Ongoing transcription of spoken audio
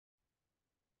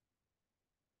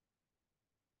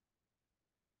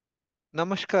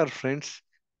Namaskar, friends.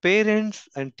 Parents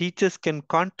and teachers can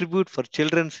contribute for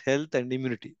children's health and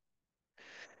immunity.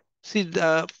 See,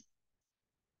 2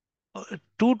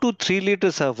 to 3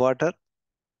 liters of water,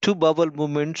 two bowel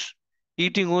movements,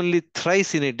 eating only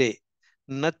thrice in a day,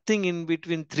 nothing in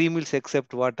between 3 meals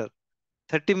except water.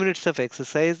 30 minutes of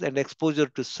exercise and exposure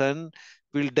to sun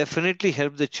will definitely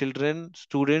help the children,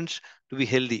 students to be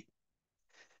healthy.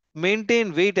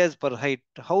 Maintain weight as per height.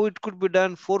 How it could be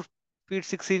done? 4 feet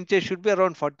 6 inches should be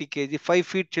around 40 kg. 5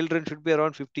 feet children should be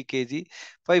around 50 kg.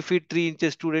 5 feet 3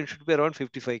 inches student should be around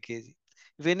 55 kg.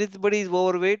 If anybody is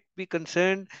overweight, be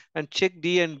concerned and check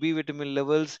D and B vitamin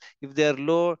levels. If they are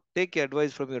low, take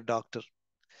advice from your doctor.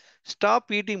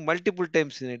 Stop eating multiple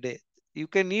times in a day. You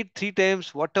can eat 3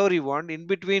 times, whatever you want. In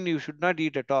between, you should not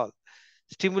eat at all.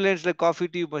 Stimulants like coffee,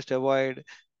 tea you must avoid.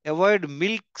 Avoid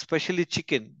milk, especially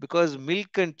chicken, because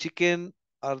milk and chicken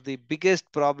are the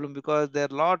biggest problem because there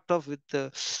are a lot of with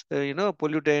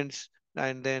pollutants,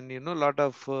 and then lot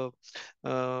of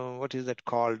what is that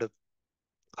called,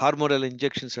 hormonal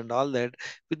injections and all that.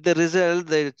 With the result,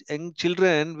 the young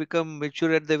children become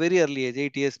mature at the very early age,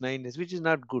 8 years, 9 years, which is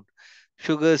not good.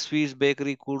 Sugar, sweets,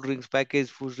 bakery, cool drinks, packaged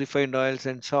foods, refined oils,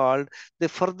 and salt, they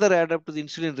further add up to the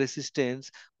insulin resistance.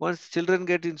 Once children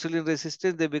get insulin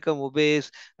resistance, they become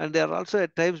obese, and they are also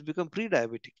at times become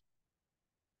pre-diabetic.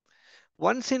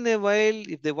 Once in a while,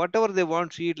 if they whatever they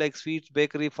want to eat, like sweets,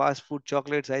 bakery, fast food,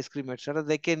 chocolates, ice cream, etc.,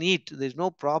 they can eat. There's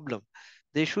no problem.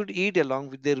 They should eat along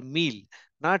with their meal,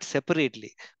 not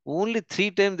separately. Only 3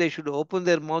 times they should open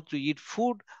their mouth to eat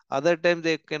food. Other time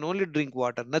they can only drink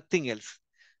water, nothing else.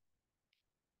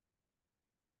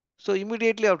 So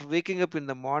immediately after waking up in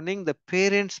the morning, the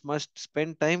parents must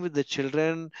spend time with the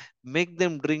children, make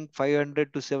them drink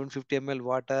 500 to 750 ml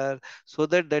water, so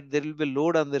that there will be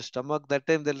load on their stomach. That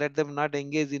time they let them not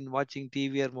engage in watching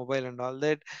TV or mobile and all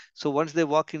that. So once they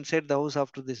walk inside the house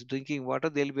after this drinking water,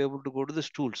 they'll be able to go to the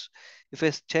stools. If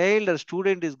a child or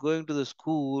student is going to the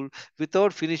school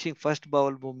without finishing first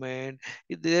bowel movement,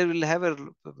 they will have a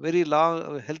very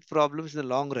long health problems in the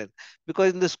long run,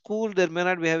 because in the school there may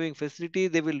not be having facility.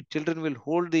 They will Children will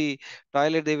hold the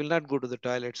toilet, they will not go to the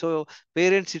toilet. So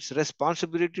parents, it's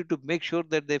responsibility to make sure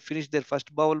that they finish their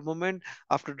first bowel movement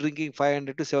after drinking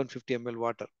 500 to 750 ml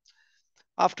water.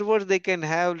 Afterwards they can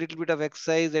have little bit of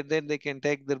exercise, and then they can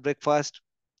take their breakfast.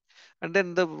 And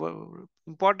then the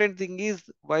important thing is,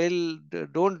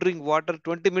 don't drink water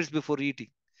 20 minutes before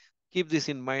eating. Keep this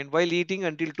in mind, while eating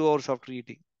until 2 hours after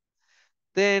eating.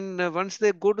 Then once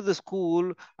they go to the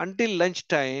school, until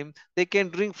lunchtime, they can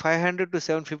drink 500 to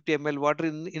 750 ml water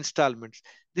in installments.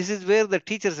 This is where the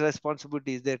teacher's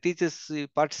responsibility is there. Teachers'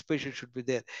 participation should be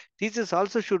there. Teachers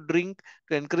also should drink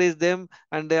to encourage them,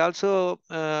 and they also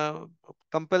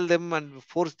compel them and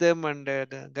force them and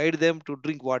guide them to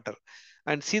drink water,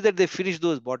 and see that they finish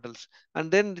those bottles.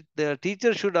 And then the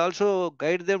teacher should also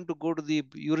guide them to go to the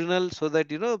urinal, so that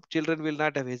children will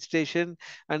not have hesitation.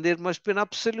 And there must be an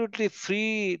absolutely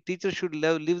free. Teacher should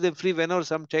leave them free whenever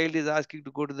some child is asking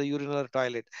to go to the urinal or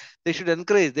toilet. They should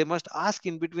encourage. They must ask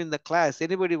in between the class.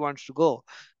 Anybody wants to go?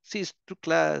 See, to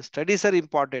class studies are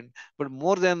important, but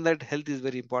more than that, health is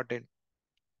very important.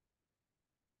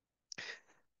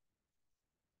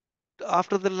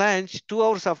 After the lunch, 2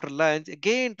 hours after lunch,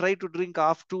 again try to drink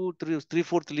half to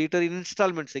three-fourth liter in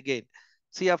installments again.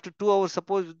 See, after 2 hours,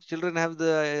 suppose children have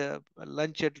the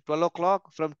lunch at 12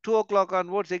 o'clock. From 2 o'clock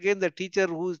onwards, again, the teacher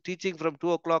who is teaching from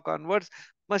 2 o'clock onwards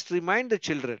must remind the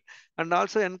children, and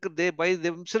also they by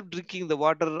themselves drinking the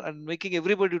water and making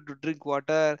everybody to drink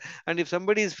water. And if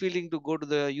somebody is feeling to go to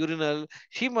the urinal,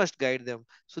 she must guide them.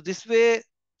 So this way,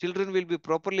 children will be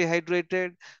properly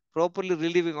hydrated, properly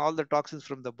relieving all the toxins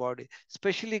from the body.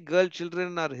 Especially girl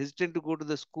children are hesitant to go to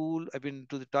the school, I mean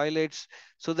to the toilets,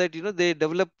 so that they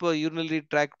develop a urinary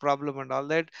tract problem and all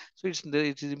that. So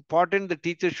it is important the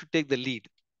teacher should take the lead.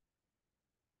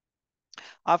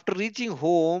 After reaching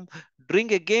home,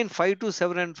 drink again 5 to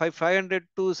 7 and 500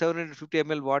 to 750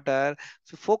 ml water.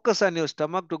 So focus on your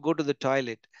stomach to go to the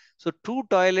toilet. So two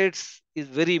toilets is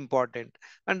very important.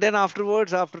 And then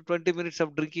afterwards, after 20 minutes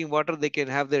of drinking water, they can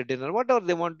have their dinner. Whatever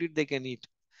they want to eat, they can eat.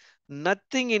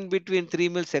 Nothing in between 3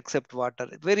 meals except water.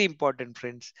 Very important,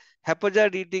 friends.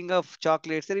 Haphazard eating of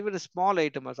chocolates or even small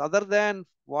items other than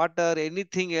water,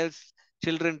 anything else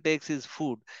children takes is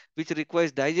food, which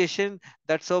requires digestion.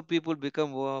 That's how people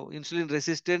become insulin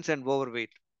resistant and overweight.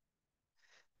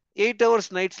 8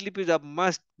 hours night sleep is a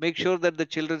must. Make sure that the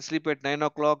children sleep at 9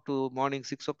 o'clock to morning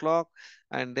 6 o'clock.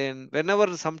 And then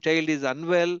whenever some child is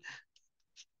unwell,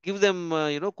 give them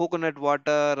coconut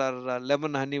water or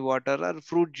lemon honey water or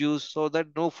fruit juice, so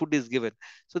that no food is given,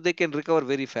 so they can recover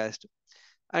very fast.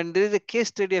 And there is a case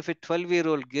study of a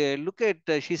 12-year-old girl. Look at,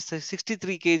 she's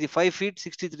 63 kg, 5 feet,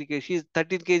 63 kg. She's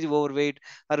 13 kg overweight.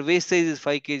 Her waist size is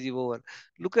 5 kg over.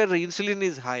 Look at her insulin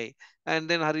is high. And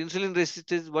then her insulin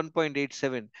resistance is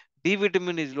 1.87. D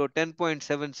vitamin is low,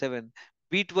 10.77.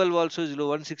 B12 also is low,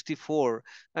 164.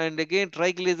 And again,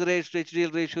 triglycerides to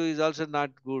HDL ratio is also not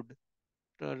good.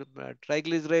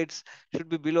 Triglycerides should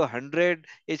be below 100.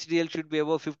 HDL should be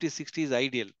above 50, 60 is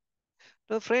ideal.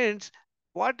 Now, friends,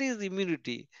 what is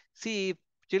immunity? See,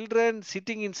 children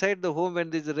sitting inside the home when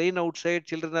there's rain outside,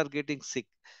 children are getting sick.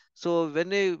 So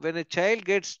when a child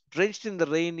gets drenched in the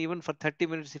rain, even for 30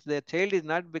 minutes, if the child is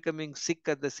not becoming sick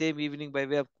at the same evening by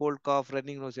way of cold, cough,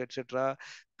 running nose, etc.,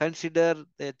 consider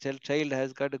the child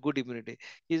has got a good immunity.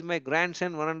 He's my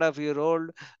grandson, 1.5 year old.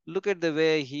 Look at the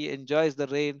way he enjoys the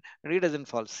rain and he doesn't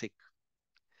fall sick.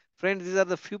 Friends, these are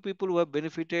the few people who have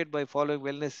benefited by following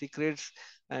wellness secrets.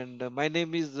 And my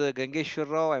name is Gangeshwar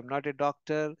Rao. I'm not a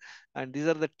doctor. And these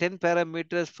are the 10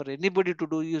 parameters for anybody to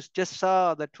do. You just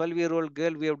saw the 12-year-old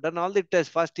girl. We have done all the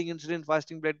tests: fasting insulin,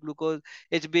 fasting blood glucose,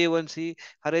 HbA1c.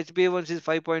 Her HbA1c is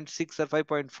 5.6 or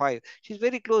 5.5. She's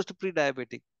very close to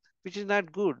pre-diabetic, which is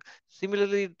not good.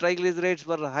 Similarly, triglycerides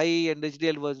were high and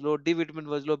HDL was low, D vitamin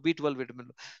was low, B12 vitamin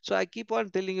low. So I keep on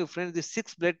telling you, friends, these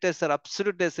 6 blood tests are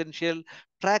absolutely essential.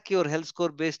 Track your health score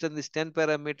based on these 10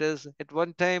 parameters. At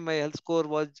one time, my health score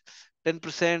was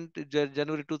 10%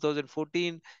 January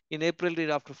 2014. In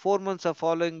April, after 4 months of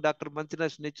following Dr.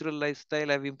 Mantina's natural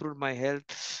lifestyle, I've improved my health,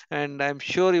 and I'm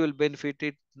sure you will benefit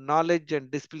it. Knowledge and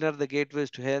discipline are the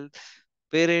gateways to health.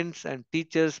 Parents and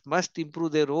teachers must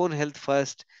improve their own health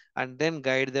first and then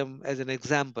guide them as an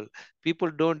example. People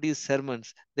don't use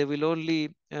sermons, they will only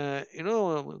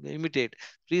imitate.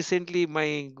 Recently,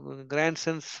 my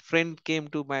grandson's friend came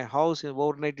to my house in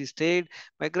overnight. He stayed.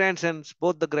 My grandsons,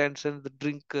 both the grandsons,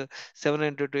 drink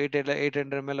 700 to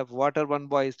 800 ml of water. One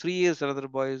boy is 3 years, another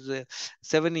boy is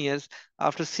 7 years.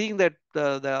 After seeing that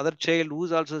the other child,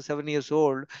 who's also 7 years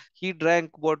old, he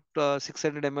drank about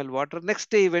 600 ml water. Next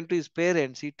day, he went to his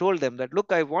parents. He told them that,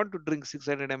 look, I want to drink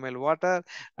 600 ml water.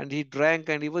 And he drank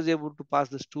and he was able to pass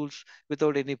the stools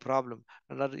without any problem.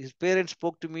 And his parents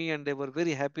spoke to me and they were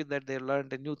very happy that they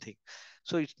learned a new thing.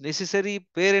 So it's necessary.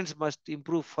 Parents must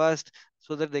improve first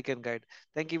so that they can guide.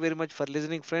 Thank you very much for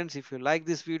listening, friends. If you like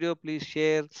this video, please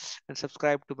share and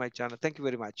subscribe to my channel. Thank you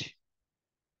very much.